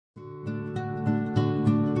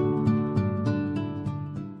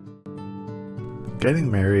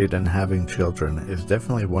Getting married and having children is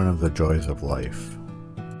definitely one of the joys of life.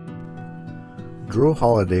 Jrue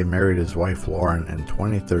Holiday married his wife Lauren in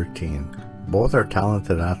 2013. Both are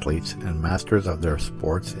talented athletes and masters of their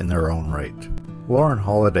sports in their own right. Lauren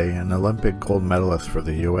Holiday, an Olympic gold medalist for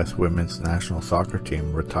the US women's national soccer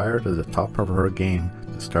team, retired at the top of her game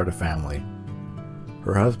to start a family.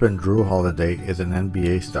 Her husband Jrue Holiday is an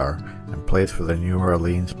NBA star and plays for the New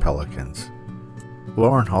Orleans Pelicans.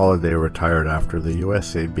 Lauren Holiday retired after the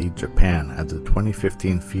USA beat Japan at the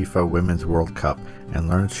 2015 FIFA Women's World Cup and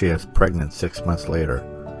learned she is pregnant 6 months later.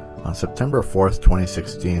 On September 4th,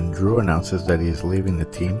 2016, Jrue announces that he is leaving the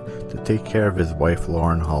team to take care of his wife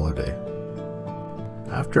Lauren Holiday.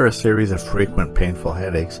 After a series of frequent painful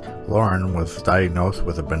headaches, Lauren was diagnosed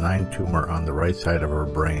with a benign tumor on the right side of her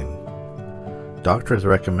brain. Doctors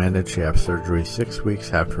recommended she have surgery 6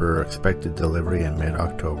 weeks after her expected delivery in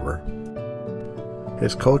mid-October.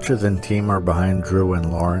 His coaches and team are behind Jrue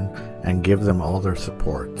and Lauren and give them all their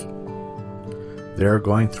support. They are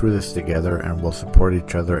going through this together and will support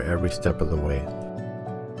each other every step of the way.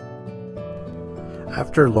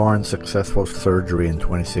 After Lauren's successful surgery in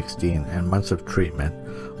 2016 and months of treatment,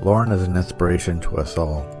 Lauren is an inspiration to us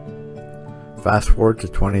all. Fast forward to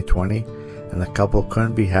 2020, and the couple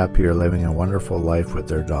couldn't be happier living a wonderful life with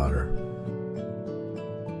their daughter.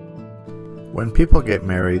 When people get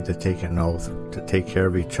married, they take an oath to take care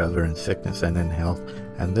of each other in sickness and in health,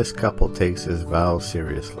 and this couple takes his vows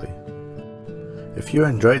seriously. If you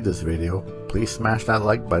enjoyed this video, please smash that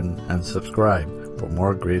like button and subscribe for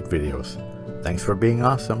more great videos. Thanks for being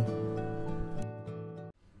awesome.